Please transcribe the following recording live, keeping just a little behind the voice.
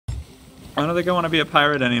I don't think I want to be a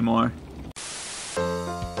pirate anymore.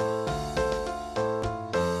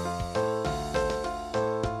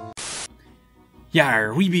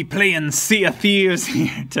 Yar, we be playing Sea of Thieves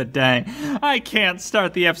here today. I can't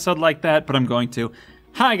start the episode like that, but I'm going to.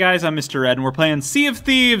 Hi guys, I'm Mr. Ed, and we're playing Sea of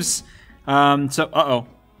Thieves.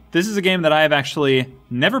 This is a game that I have actually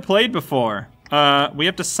never played before. We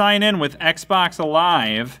have to sign in with Xbox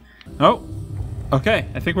Live. Oh, okay,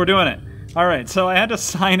 I think we're doing it. All right, so I had to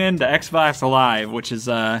sign in to Xbox Live, which is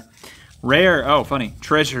rare,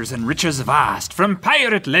 treasures and riches vast from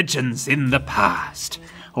pirate legends in the past.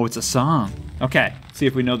 Oh, it's a song. Okay, let's see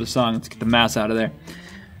if we know the song. Let's get the mouse out of there.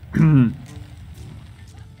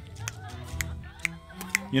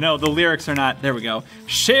 You know, the lyrics are not, there we go.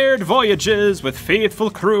 Shared voyages with faithful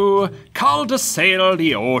crew, called to sail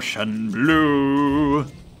the ocean blue.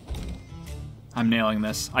 I'm nailing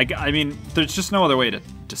this. I mean, there's just no other way to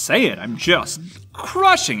say it. I'm just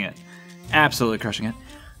crushing it. Absolutely crushing it.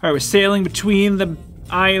 All right, we're sailing between the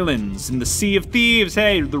islands in the Sea of Thieves.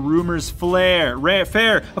 Hey, the rumors fair.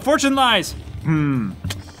 A fortune lies.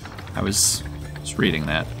 I was reading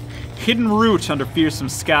that. Hidden root under fearsome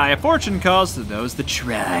sky. A fortune calls to those that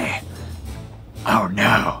try. Oh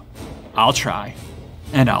no. I'll try.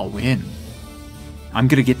 And I'll win. I'm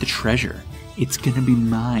gonna get the treasure. It's gonna be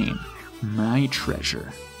mine. My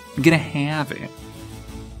treasure. I'm gonna have it.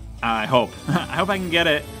 I hope. I hope I can get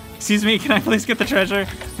it. Excuse me, can I please get the treasure?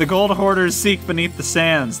 The gold hoarders seek beneath the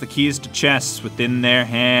sands, the keys to chests within their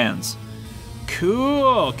hands.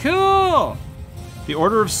 Cool, cool! The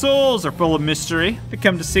Order of Souls are full of mystery. They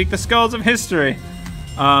come to seek the skulls of history.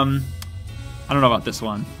 I don't know about this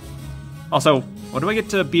one. Also, what do I get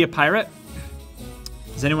to be a pirate?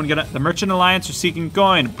 Is anyone gonna... The Merchant Alliance are seeking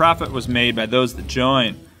coin. Profit was made by those that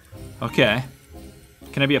join. Okay.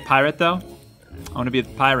 Can I be a pirate, though? I want to be a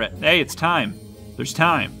pirate. Hey, it's time. There's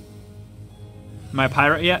time. Am I a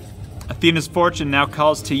pirate yet? Athena's fortune now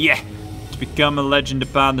calls to to become a legend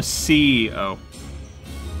upon the sea. Oh.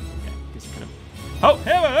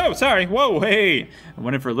 Oh, sorry. Whoa, hey. I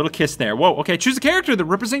went in for a little kiss there. Whoa, okay. Choose a character that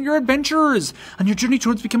represents your adventures. On your journey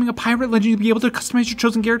towards becoming a pirate legend, you'll be able to customize your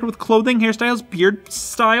chosen character with clothing, hairstyles, beard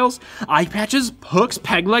styles, eye patches, hooks,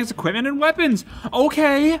 peg legs, equipment, and weapons.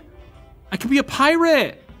 Okay. I could be a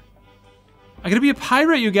pirate. I gotta be a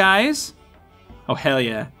pirate, you guys. Oh, hell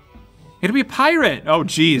yeah. I gotta be a pirate. Oh,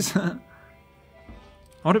 jeez.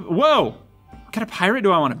 Whoa! What kind of pirate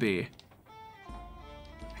do I want to be?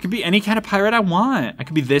 I could be any kind of pirate I want. I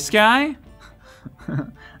could be this guy.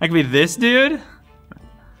 I could be this dude.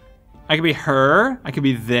 I could be her. I could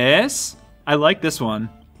be this. I like this one.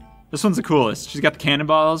 This one's the coolest. She's got the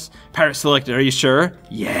cannonballs. Pirate selected. Are you sure?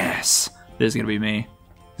 Yes. This is gonna be me.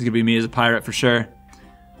 This is gonna be me as a pirate for sure.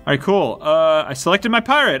 All right, cool. I selected my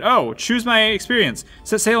pirate. Oh, choose my experience.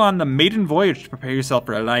 Set sail on the maiden voyage to prepare yourself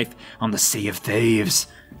for a life on the Sea of Thieves.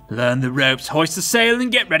 Learn the ropes, hoist the sail,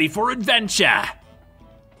 and get ready for adventure.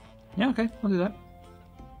 Yeah, okay, I'll do that.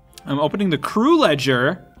 I'm opening the crew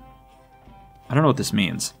ledger. I don't know what this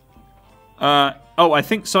means. I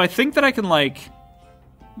think that I can like,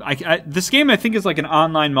 this game I think is like an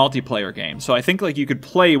online multiplayer game. So I think like you could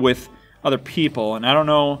play with other people, and I don't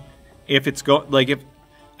know if it's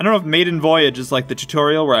I don't know if Maiden Voyage is like the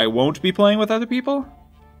tutorial where I won't be playing with other people.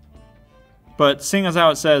 But seeing as how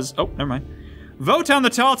it says, oh, never mind. Vote on the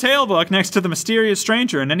tall tale book next to the mysterious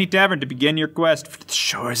stranger in any tavern to begin your quest for the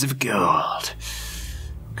shores of gold.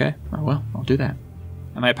 Okay, oh, well, I'll do that.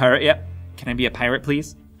 Am I a pirate yet? Can I be a pirate,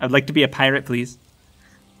 please? I'd like to be a pirate, please.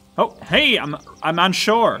 Oh, hey, I'm on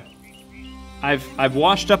shore. I've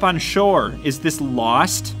washed up on shore. Is this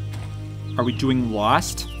Lost? Are we doing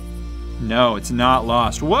Lost? No, it's not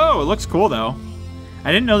Lost. Whoa, it looks cool though.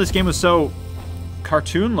 I didn't know this game was so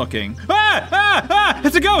cartoon looking.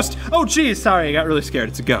 It's a ghost! Oh geez, sorry, I got really scared.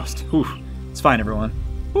 It's a ghost. Whew. It's fine, everyone.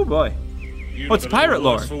 Oh boy. Oh, it's Pirate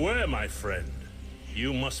Lord. For where, my friend?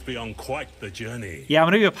 You must be on quite the journey. Yeah, I'm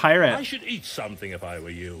gonna be a pirate. I should eat something if I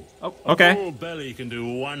were you. Oh, okay. A full belly can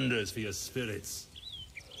do wonders for your spirits.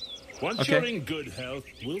 Once you're in good health,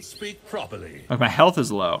 we'll speak properly. Look, my health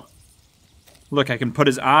is low. Look, I can put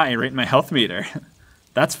his eye right in my health meter.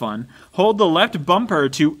 That's fun. Hold the left bumper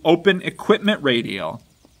to open equipment radial.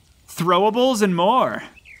 Throwables and more.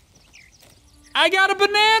 I got a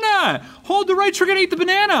banana! Hold the right trigger to eat the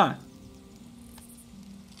banana!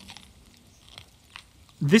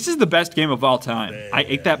 This is the best game of all time. There, I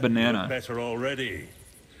ate that banana. Better already.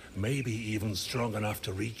 Maybe even strong enough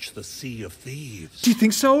to reach the Sea of Thieves. Do you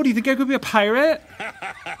think so? Do you think I could be a pirate?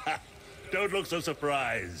 Don't look so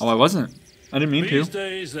surprised. Oh, I wasn't. I didn't mean to. These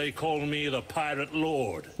days they call me the Pirate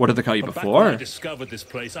Lord. What did they call you But before? Back when I discovered this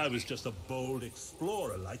place, I was just a bold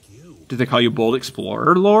explorer like you. Did they call you Bold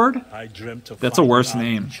Explorer, Lord? I dreamt of That's a worse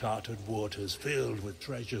finding name. uncharted waters filled with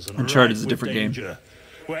treasures and Uncharted rife is a with different game. danger,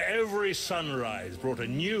 where every sunrise brought a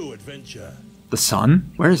new adventure. The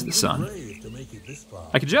sun? Where is the sun? Brave to make it this far.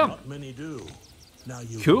 I can jump. Not many do. Now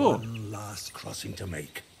you've Cool. one last crossing to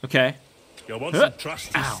make. Okay. You'll want some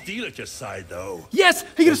trusty steel at your side, though. Yes!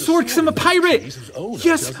 I get a sword because I'm a pirate!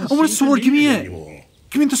 Yes! I want a sword, give me it!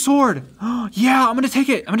 Give me the sword! Yeah, I'm gonna take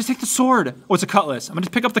it! I'm gonna take the sword! Oh, it's a cutlass. I'm gonna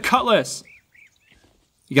pick up the cutlass!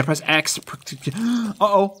 You gotta press X.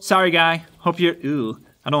 Uh-oh. Sorry, guy. Hope you're... Ooh.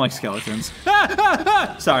 I don't like skeletons.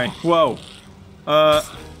 Sorry. Whoa.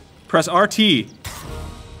 Press RT.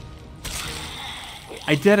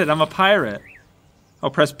 I did it. I'm a pirate. Oh,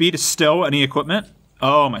 press B to stow any equipment.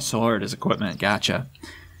 Oh, my sword is equipment. Gotcha.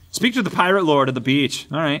 Speak to the pirate lord at the beach.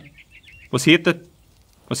 All right. Was he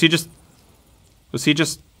just...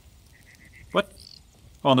 What?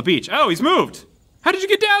 Oh, on the beach. Oh, he's moved. How did you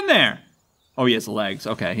get down there? Oh, he has legs.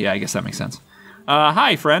 Okay, yeah, I guess that makes sense.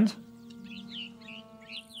 Hi, friend.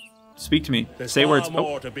 Speak to me. Say words. There's far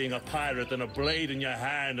more to being a pirate than a blade in your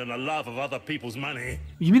hand and a love of other people's money.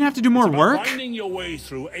 You mean I have to do more work? Finding your way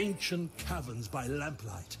through ancient caverns by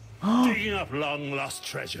lamplight. Digging up long-lost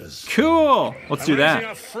treasures. Cool. Let's do Raising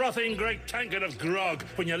that. a frothing great tankard of grog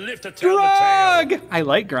when you live to tell the tale. Grog! I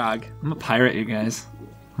like grog. I'm a pirate, you guys.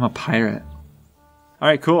 I'm a pirate. All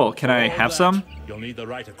right, cool. Can I For have that, some? You'll need the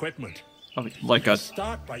right equipment. Oh, like a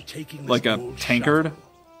Start by taking like this a old tankard? shovel.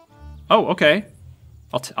 Oh, okay.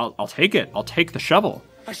 I'll take it. I'll take the shovel.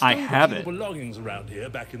 I stole have a it. few belongings around here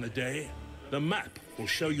back in the day. The map will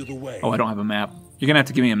show you the way. Oh, I don't have a map. You're gonna have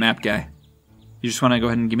to give me a map, guy. You just want to go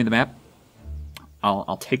ahead and give me the map?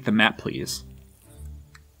 I'll take the map, please.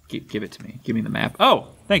 Give it to me. Give me the map. Oh,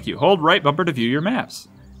 thank you. Hold right bumper to view your maps.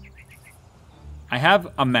 I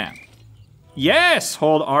have a map. Yes!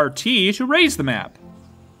 Hold RT to raise the map.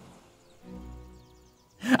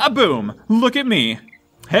 Boom! Look at me.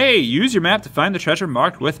 Hey, use your map to find the treasure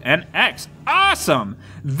marked with an X. Awesome!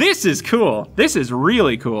 This is cool. This is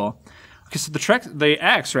really cool. Okay, so the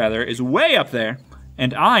X, rather, is way up there,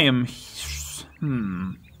 and I am...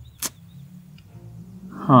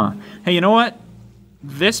 Hey, you know what?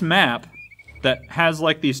 This map that has,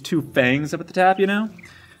 like, these two fangs up at the top, you know?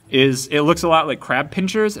 It looks a lot like crab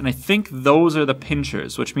pinchers, and I think those are the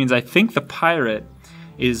pinchers, which means I think the pirate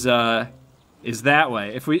is that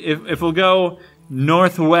way. If we'll go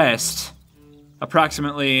northwest,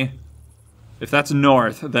 approximately, if that's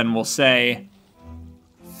north, then we'll say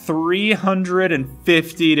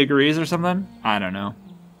 350 degrees or something. I don't know.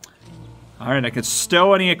 All right, I could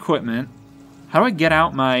stow any equipment. How do I get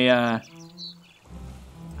out my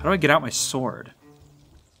sword?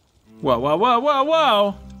 Whoa, whoa, whoa, whoa,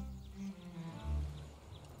 whoa!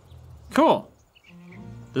 Cool.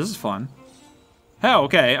 This is fun. Oh,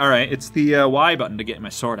 okay, all right. It's the Y button to get my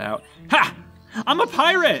sword out. Ha! I'm a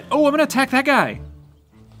pirate! Oh, I'm gonna attack that guy.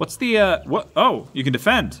 What's the, what? Oh, you can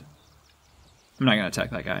defend. I'm not gonna attack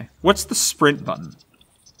that guy. What's the sprint button?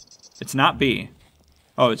 It's not B.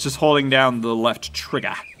 Oh, it's just holding down the left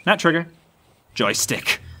trigger. Not trigger.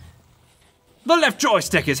 Joystick. The left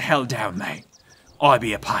joystick is held down, mate. I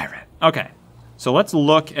be a pirate. Okay, so let's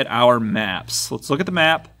look at our maps. Let's look at the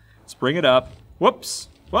map. Let's bring it up. Whoops.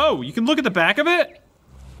 Whoa, you can look at the back of it?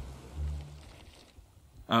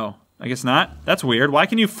 Oh, I guess not. That's weird. Why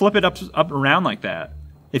can you flip it up around like that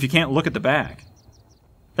if you can't look at the back?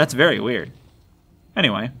 That's very weird.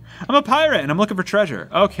 Anyway, I'm a pirate and I'm looking for treasure.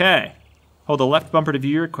 Okay. Hold the left bumper to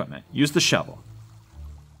view your equipment. Use the shovel.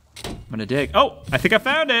 I'm gonna dig. Oh, I think I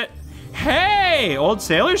found it. Hey, old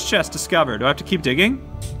sailor's chest discovered. Do I have to keep digging?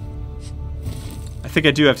 I think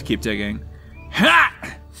I do have to keep digging.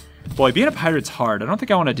 Ha! Boy, being a pirate's hard. I don't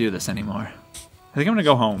think I want to do this anymore. I think I'm gonna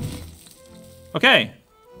go home. Okay.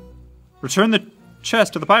 Return the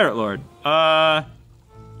chest to the pirate lord.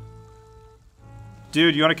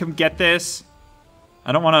 Dude, you wanna come get this?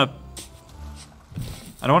 I don't wanna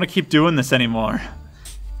keep doing this anymore.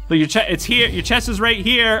 Look, your chest, it's here. Your chest is right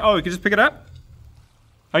here. Oh, you can just pick it up?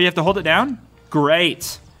 Oh, you have to hold it down?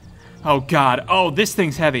 Great. Oh, God. Oh, this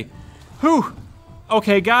thing's heavy. Whew.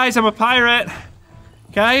 Okay, guys, I'm a pirate.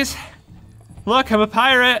 Guys, look, I'm a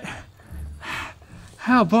pirate.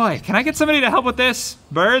 Oh, boy. Can I get somebody to help with this?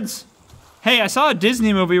 Birds? Hey, I saw a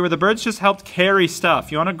Disney movie where the birds just helped carry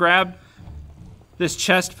stuff. You want to grab this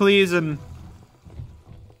chest, please, and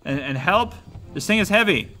help? This thing is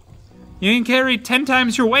heavy. You can carry 10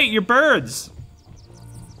 times your weight. You're birds.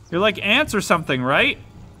 You're like ants or something, right?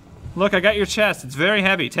 Look, I got your chest. It's very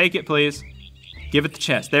heavy. Take it, please. Give it the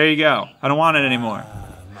chest. There you go. I don't want it anymore.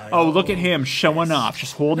 Oh, look at him showing off,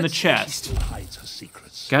 just holding the chest.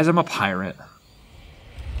 Guys, I'm a pirate.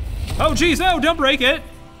 Oh, geez, no, don't break it.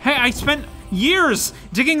 Hey, I spent years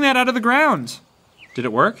digging that out of the ground. Did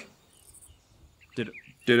it work? Did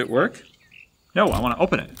it work? No, I want to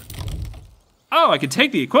open it. Oh, I can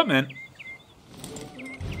take the equipment.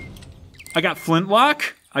 I got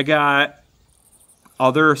flintlock. I got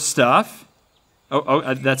other stuff.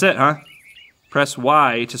 Oh, that's it, huh? Press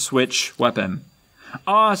Y to switch weapon.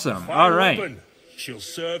 Awesome. All right. Weapon. She'll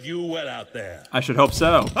serve you well out there. I should hope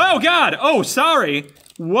so. Oh, God. Oh, sorry.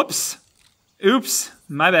 Whoops. Oops.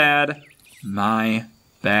 My bad. My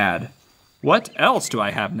bad. What else do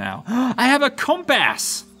I have now? I have a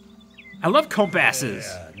compass. I love compasses.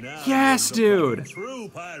 Yeah, yes, dude.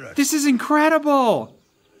 This is incredible.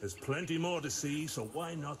 There's plenty more to see, so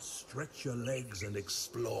why not stretch your legs and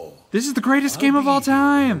explore? This is the greatest game of all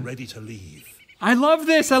time. Ready to leave. I love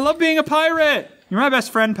this. I love being a pirate. You're my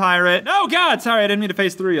best friend, pirate. Oh, God. Sorry, I didn't mean to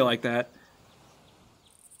phase through you like that.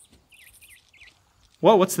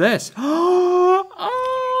 Whoa, what's this? Oh,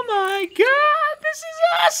 my God. This is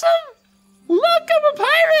awesome. Look, I'm a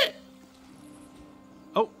pirate.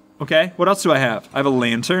 Oh, okay. What else do I have? I have a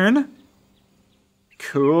lantern.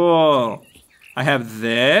 Cool. I have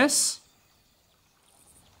this.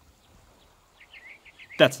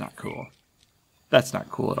 That's not cool. That's not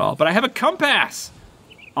cool at all. But I have a compass.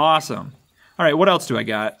 Awesome. All right, what else do I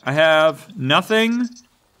got? I have nothing.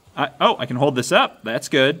 Oh, I can hold this up. That's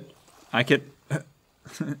good. I could...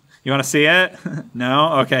 You want to see it?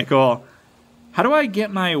 No? Okay, cool. How do I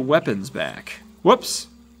get my weapons back? Whoops.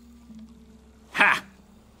 Ha!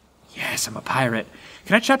 Yes, I'm a pirate.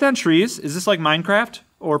 Can I chop down trees? Is this like Minecraft?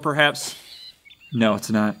 Or perhaps... No,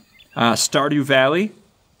 it's not. Stardew Valley.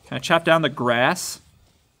 Can I chop down the grass?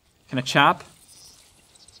 Can I chop?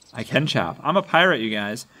 I can chop. I'm a pirate, you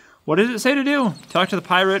guys. What does it say to do? Talk to the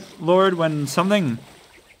pirate lord when something...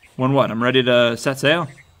 When what? I'm ready to set sail?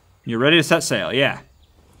 You're ready to set sail, yeah.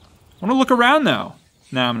 I want to look around, though.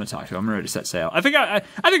 No, I'm going to talk to him. I'm ready to set sail. I think I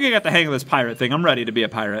got the hang of this pirate thing. I'm ready to be a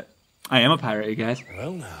pirate. I am a pirate, you guys.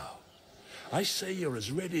 Well, now. I say you're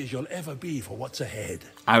as ready as you'll ever be for what's ahead.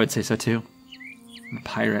 I would say so, too. I'm a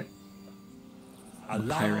pirate.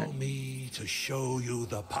 Allow me to show you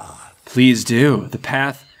the path. Please do. The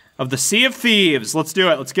path of the Sea of Thieves. Let's do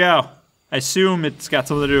it. Let's go. I assume it's got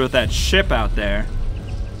something to do with that ship out there.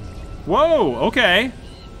 Whoa, okay.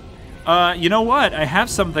 You know what? I have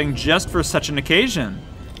something just for such an occasion.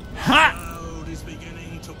 Ha! The road is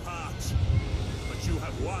beginning to part, but you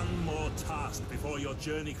have one more task before your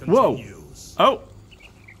journey continues. Whoa. Oh.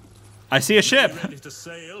 I see a ship.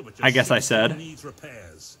 Sail, I guess I said.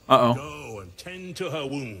 Uh-oh. Go and tend to her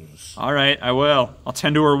wounds. All right, I will. I'll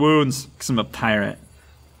tend to her wounds because I'm a pirate.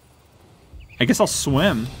 I guess I'll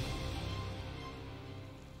swim.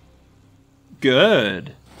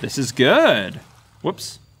 Good. This is good.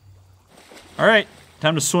 Whoops. All right,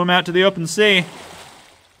 time to swim out to the open sea.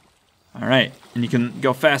 All right, and you can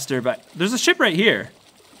go faster, but there's a ship right here.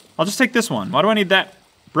 I'll just take this one. Why do I need that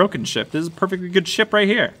broken ship? This is a perfectly good ship right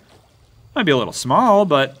here. Might be a little small,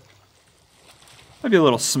 but might be a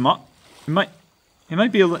little small. It might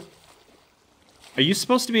be a little. Are you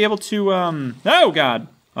supposed to be able to? Oh God,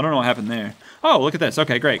 I don't know what happened there. Oh, look at this.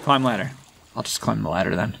 Okay, great. Climb ladder. I'll just climb the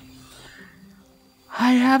ladder then.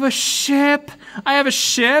 I have a ship. I have a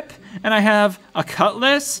ship, and I have a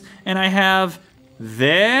cutlass, and I have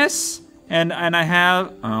this, and I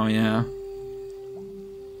have. Oh yeah.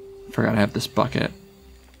 Forgot I have this bucket.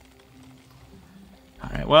 All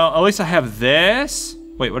right, well, at least I have this.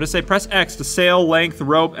 Wait, what does it say? Press X to sail length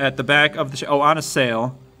rope at the back of the ship. Oh, on a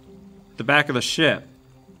sail. The back of the ship.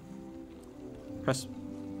 Press.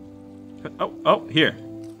 Oh, here.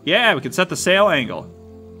 Yeah, we can set the sail angle.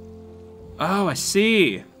 Oh, I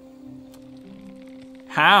see.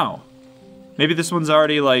 How? Maybe this one's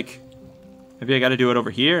already like, maybe I gotta do it over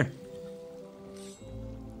here.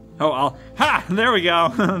 Oh, there we go.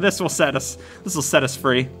 This will set us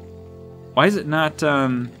free. Why is it not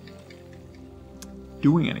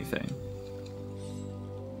doing anything?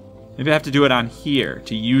 Maybe I have to do it on here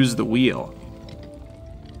to use the wheel.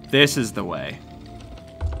 This is the way.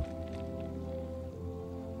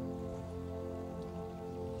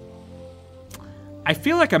 I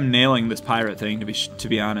feel like I'm nailing this pirate thing, to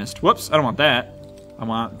be honest. Whoops, I don't want that. I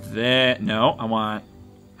want that. No, I want...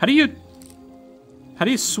 How do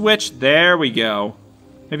you switch? There we go.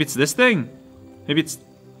 Maybe it's this thing. Maybe it's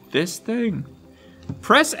this thing.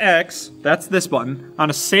 Press X, that's this button, on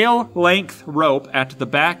a sail length rope at the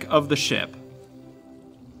back of the ship.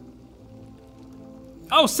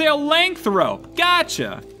 Oh, sail length rope.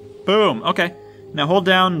 Gotcha. Boom. Okay. Now hold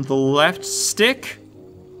down the left stick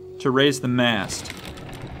to raise the mast.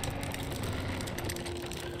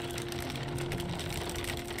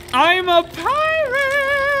 I'm a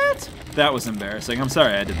pirate! That was embarrassing. I'm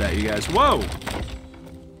sorry I did that, you guys. Whoa!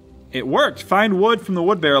 It worked. Find wood from the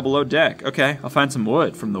wood barrel below deck. Okay, I'll find some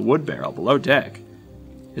wood from the wood barrel below deck.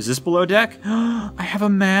 Is this below deck? I have a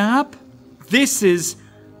map. This is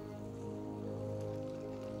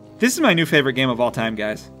my new favorite game of all time,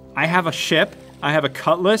 guys. I have a ship. I have a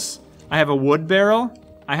cutlass. I have a wood barrel.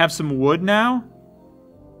 I have some wood now.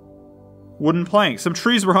 Wooden planks. Some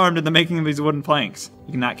trees were harmed in the making of these wooden planks.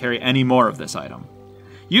 You cannot carry any more of this item.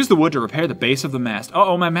 Use the wood to repair the base of the mast.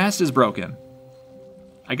 Uh-oh, my mast is broken.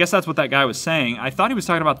 I guess that's what that guy was saying. I thought he was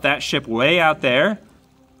talking about that ship way out there.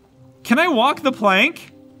 Can I walk the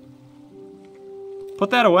plank?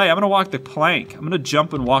 Put that away. I'm gonna walk the plank. I'm gonna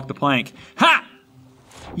jump and walk the plank. Ha!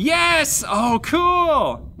 Yes! Oh,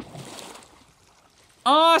 cool!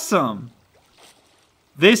 Awesome!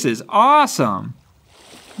 This is awesome!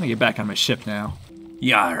 I'm gonna get back on my ship now.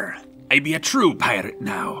 Yar, I be a true pirate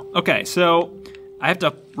now. Okay, so I have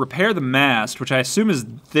to repair the mast, which I assume is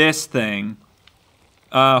this thing.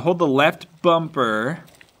 Hold the left bumper,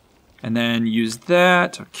 and then use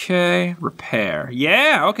that. Okay, repair.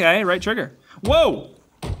 Yeah, okay, right trigger. Whoa!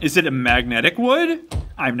 Is it a magnetic wood?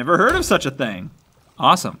 I've never heard of such a thing.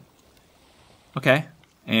 Awesome. Okay,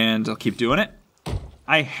 and I'll keep doing it.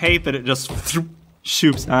 I hate that it just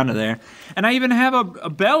shoots onto there. And I even have a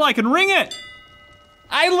bell I can ring it.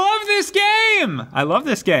 I love this game. I love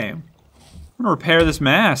this game. I'm gonna repair this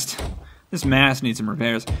mast. This mast needs some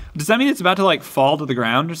repairs. Does that mean it's about to like fall to the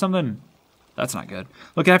ground or something? That's not good.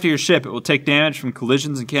 Look after your ship. It will take damage from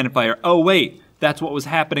collisions and cannon fire. Oh wait, that's what was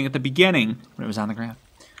happening at the beginning when it was on the ground.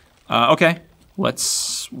 Okay,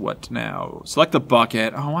 what now? Select the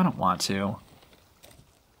bucket. Oh, I don't want to.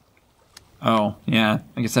 Oh, yeah,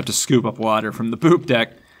 I guess I have to scoop up water from the poop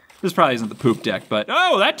deck. This probably isn't the poop deck, but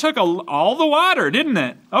oh, that took all the water, didn't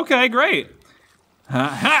it? Okay, great.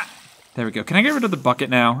 Ha! There we go. Can I get rid of the bucket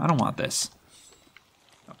now? I don't want this.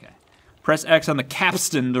 Okay. Press X on the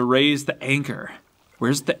capstan to raise the anchor.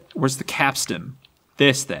 Where's the capstan?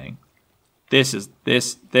 This thing. This is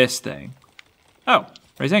this thing. Oh,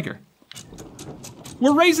 raise anchor.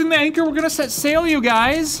 We're raising the anchor. We're gonna set sail, you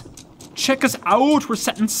guys. Check us out. We're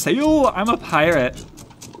setting sail. I'm a pirate.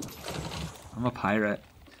 I'm a pirate.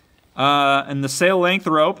 And the sail length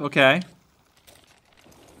rope. Okay.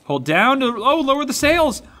 Hold down to lower the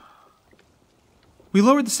sails. We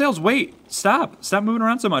lowered the sails. Wait, stop. Stop moving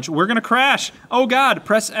around so much. We're gonna crash. Oh God,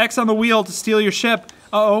 press X on the wheel to steal your ship.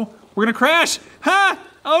 Uh-oh, we're gonna crash. Ha!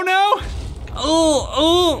 Oh no!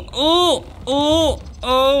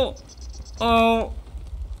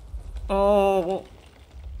 Oh.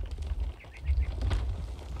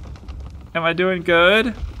 Am I doing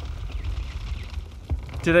good?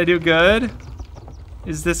 Did I do good?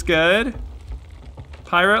 Is this good?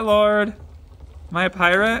 Pirate Lord? Am I a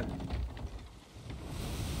pirate?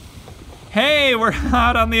 Hey, we're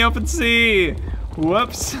out on the open sea.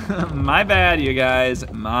 Whoops, my bad, you guys,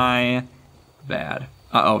 my bad.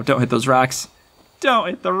 Uh-oh, don't hit those rocks. Don't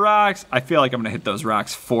hit the rocks. I feel like I'm gonna hit those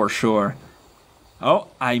rocks for sure. Oh,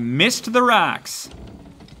 I missed the rocks.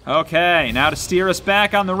 Okay, now to steer us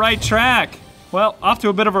back on the right track. Well, off to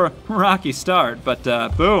a bit of a rocky start, but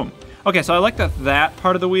boom. Okay, so I like that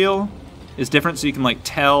part of the wheel is different, so you can like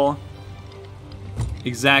tell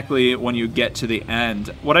exactly when you get to the end.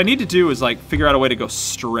 What I need to do is like figure out a way to go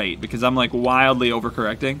straight because I'm like wildly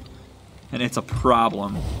overcorrecting and it's a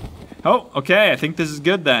problem. Oh, okay, I think this is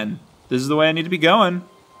good then. This is the way I need to be going.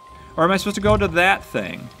 Or am I supposed to go to that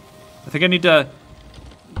thing? I think I need to,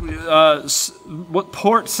 what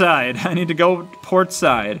port side? I need to go port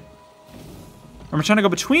side. Or am I trying to go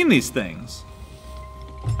between these things?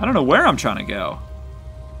 I don't know where I'm trying to go.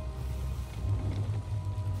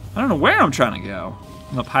 I don't know where I'm trying to go.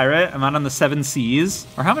 I'm a pirate, I'm out on the 7 seas.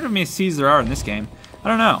 Or how many seas there are in this game? I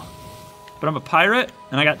don't know. But I'm a pirate,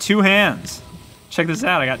 and I got 2 hands. Check this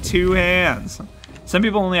out, I got 2 hands. Some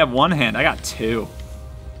people only have 1 hand, I got 2.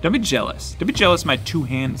 Don't be jealous. Don't be jealous of my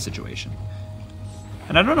 2-hand situation.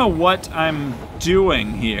 And I don't know what I'm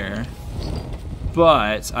doing here,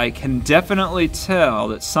 but I can definitely tell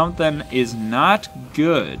that something is not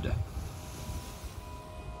good.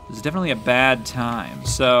 It's definitely a bad time.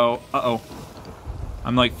 So, uh-oh.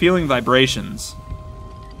 I'm like feeling vibrations.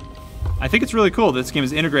 I think it's really cool that this game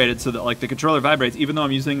is integrated so that like the controller vibrates even though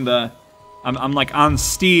I'm using the, I'm like on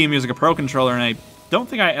Steam using a Pro controller and I don't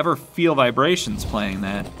think I ever feel vibrations playing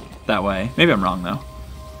that way. Maybe I'm wrong though.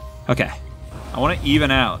 Okay, I want to even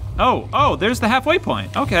out. Oh, there's the halfway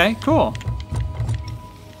point. Okay, cool.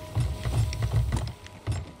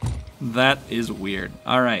 That is weird.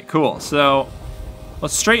 All right, cool. So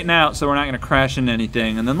let's straighten out so we're not gonna crash into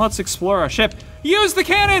anything, and then let's explore our ship. Use the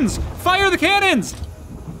cannons! Fire the cannons!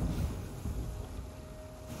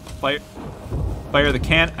 Fire the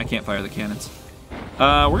can. I can't fire the cannons.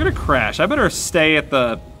 We're gonna crash. I better stay at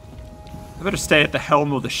the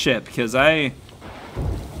helm of the ship because I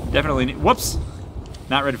definitely need. Whoops!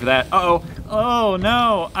 Not ready for that. Uh-oh. Oh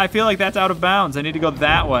no! I feel like that's out of bounds. I need to go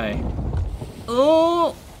that way.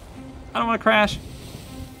 Oh! I don't want to crash.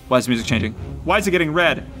 Why is the music changing? Why is it getting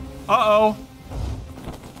red? Uh-oh.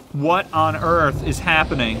 What on earth is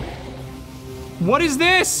happening? What is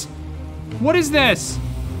this? What is this?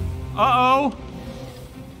 Uh-oh.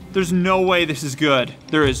 There's no way this is good.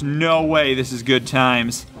 There is no way this is good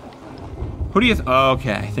times. Who do you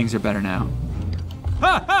okay, things are better now.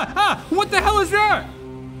 Ha ha ha! What the hell is that?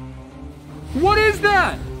 What is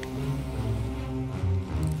that?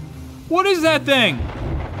 What is that thing?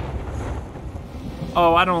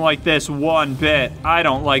 Oh, I don't like this one bit. I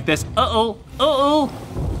don't like this. Uh-oh, uh-oh.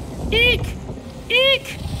 Eek,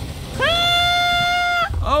 eek. Ah!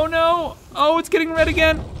 Oh no, oh, it's getting red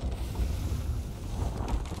again.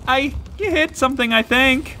 I hit something, I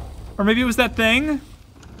think. Or maybe it was that thing.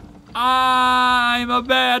 I'm a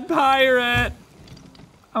bad pirate.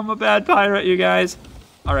 I'm a bad pirate, you guys.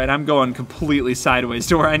 All right, I'm going completely sideways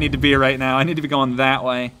to where I need to be right now. I need to be going that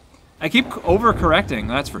way. I keep overcorrecting,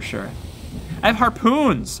 that's for sure. I have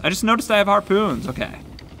harpoons. I just noticed I have harpoons. Okay,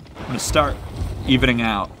 I'm gonna start evening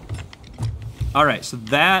out. All right, so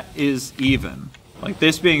that is even. Like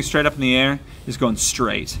this being straight up in the air is going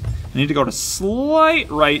straight. I need to go to slight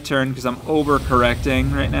right turn because I'm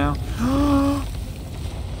overcorrecting right now.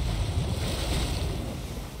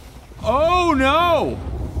 Oh no!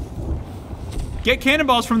 Get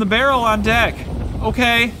cannonballs from the barrel on deck.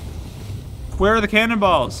 Okay. Where are the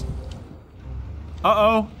cannonballs?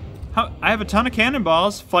 Uh-oh. I have a ton of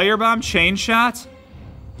cannonballs. Firebomb, chain shot,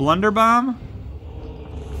 blunderbomb.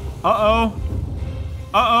 Uh-oh.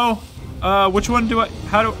 Uh-oh. Which one do I,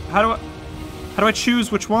 how do I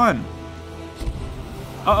choose which one?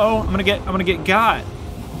 Uh-oh, I'm gonna get got.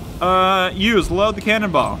 Load the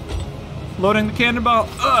cannonball. Loading the cannonball,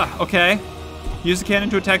 okay. Use the cannon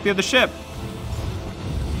to attack the other ship.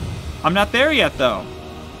 I'm not there yet though.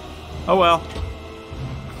 Oh well.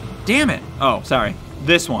 Damn it. Oh, sorry.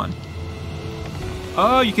 This one.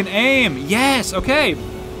 Oh, you can aim. Yes, okay.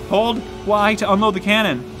 Hold Y to unload the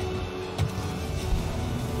cannon.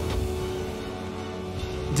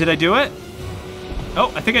 Did I do it?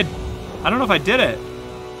 Oh, I don't know if I did it.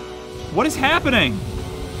 What is happening?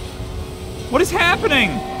 What is happening?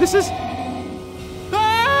 This is,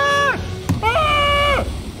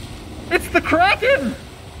 it's the Kraken!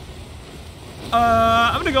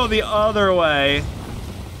 I'm gonna go the other way.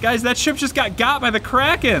 Guys, that ship just got by the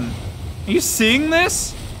Kraken. Are you seeing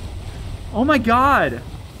this? Oh my God.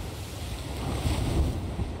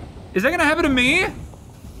 Is that gonna happen to me?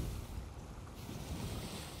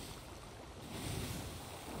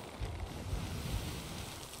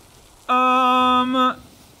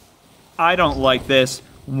 I don't like this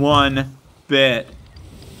one bit.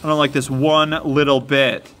 I don't like this one little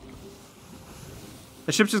bit.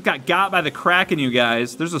 The ship just got by the Kraken, you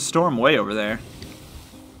guys. There's a storm way over there.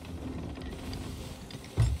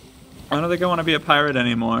 I don't think I want to be a pirate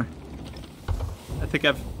anymore. I think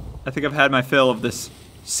I've had my fill of this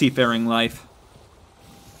seafaring life.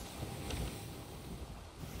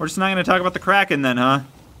 We're just not gonna talk about the Kraken then, huh?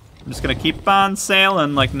 I'm just gonna keep on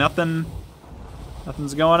sailing like nothing's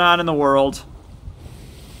going on in the world.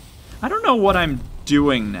 I don't know what I'm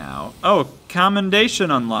doing now. Oh,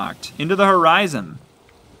 commendation unlocked. Into the horizon.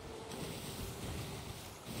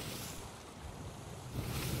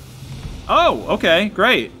 Oh, okay,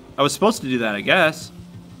 great. I was supposed to do that, I guess.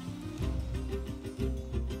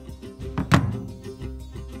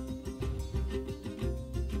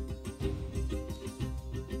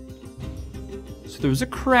 So there was a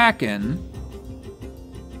Kraken,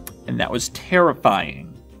 and that was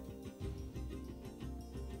terrifying.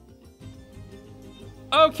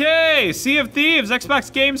 Okay, Sea of Thieves,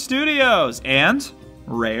 Xbox Game Studios, and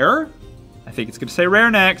Rare. I think it's gonna say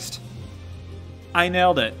Rare next. I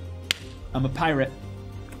nailed it. I'm a pirate.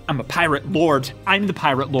 I'm a pirate lord. I'm the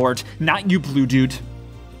pirate lord, not you, blue dude.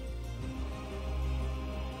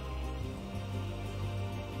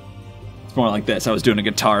 It's more like this. I was doing a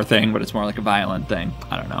guitar thing, but it's more like a violin thing.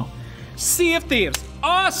 I don't know. Sea of Thieves.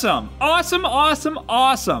 Awesome. Awesome, awesome,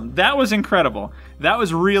 awesome. That was incredible. That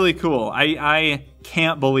was really cool. I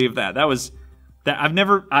can't believe that. I've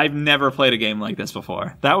never played a game like this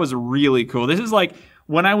before. That was really cool. This is like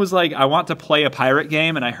when I was like, I want to play a pirate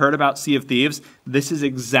game and I heard about Sea of Thieves, this is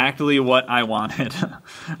exactly what I wanted.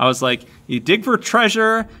 I was like, you dig for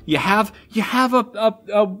treasure, you have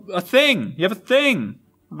a thing. You have a thing.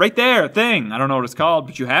 Right there, a thing. I don't know what it's called,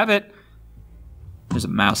 but you have it. There's a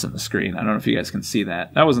mouse on the screen. I don't know if you guys can see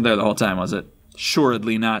that. That wasn't there the whole time, was it?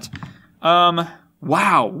 Assuredly not.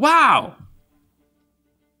 Wow.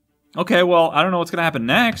 Okay, well, I don't know what's going to happen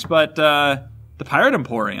next, but the Pirate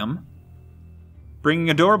Emporium, bringing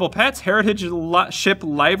adorable pets, heritage ship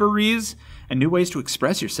liveries, and new ways to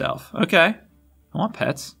express yourself. Okay, I want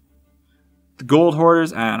pets. The gold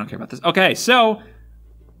hoarders, I don't care about this. Okay, so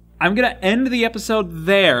I'm going to end the episode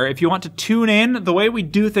there. If you want to tune in, the way we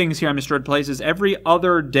do things here on Mr. Red Plays is every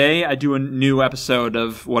other day I do a new episode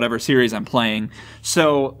of whatever series I'm playing.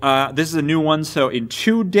 So this is a new one, so in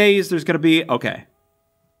 2 days there's going to be... Okay.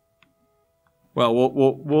 Well,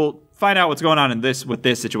 we'll find out what's going on with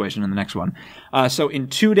this situation in the next one. So in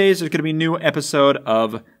 2 days, there's going to be a new episode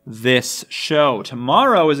of this show.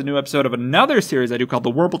 Tomorrow is a new episode of another series I do called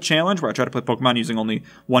the Wurmple Challenge, where I try to play Pokemon using only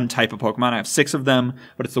one type of Pokemon. I have 6 of them,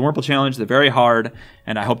 but it's the Wurmple Challenge. They're very hard,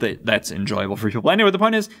 and I hope that that's enjoyable for people. Anyway, the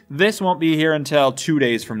point is, this won't be here until 2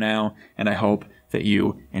 days from now, and I hope that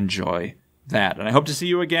you enjoy that. And I hope to see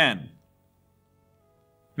you again.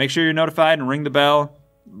 Make sure you're notified and ring the bell.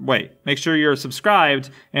 Wait, make sure you're subscribed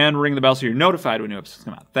and ring the bell so you're notified when new episodes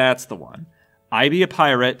come out. That's the one. I be a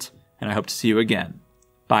pirate, and I hope to see you again.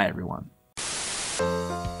 Bye, everyone.